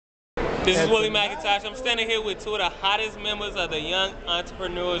This is Willie McIntosh. I'm standing here with two of the hottest members of the Young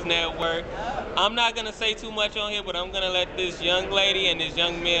Entrepreneurs Network. I'm not going to say too much on here, but I'm going to let this young lady and this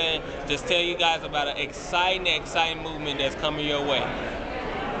young man just tell you guys about an exciting movement that's coming your way.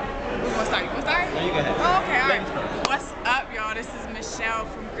 You want to start? You want to start? No, you go ahead. Oh, okay, all right. What's up, y'all? This is Michelle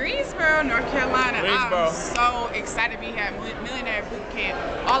from Greensboro, North Carolina. I'm so excited to be here at Millionaire Boot Camp.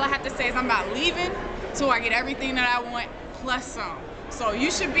 All I have to say is I'm not leaving till I get everything that I want, plus some. So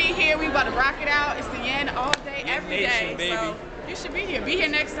you should be here. We about to rock it out. It's the yen all day, every day. Baby. So you should be here. Be here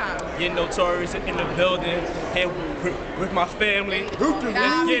next time. Yen Notorious in the building. Here with my family.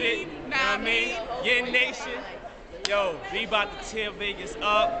 Let's get it. You know what I mean? Yen Nation. Yo, we about to tear Vegas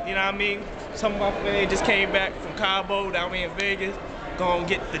up. You know what I mean? Some of my family just came back from Cabo down here in Vegas. Gonna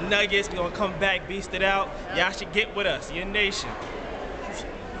get the nuggets. We gonna come back, beast it out. Y'all should get with us. Yen Nation.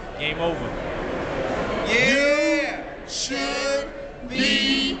 Game over. You should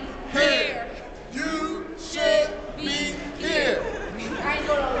be here. You should be here.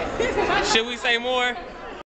 Should we say more?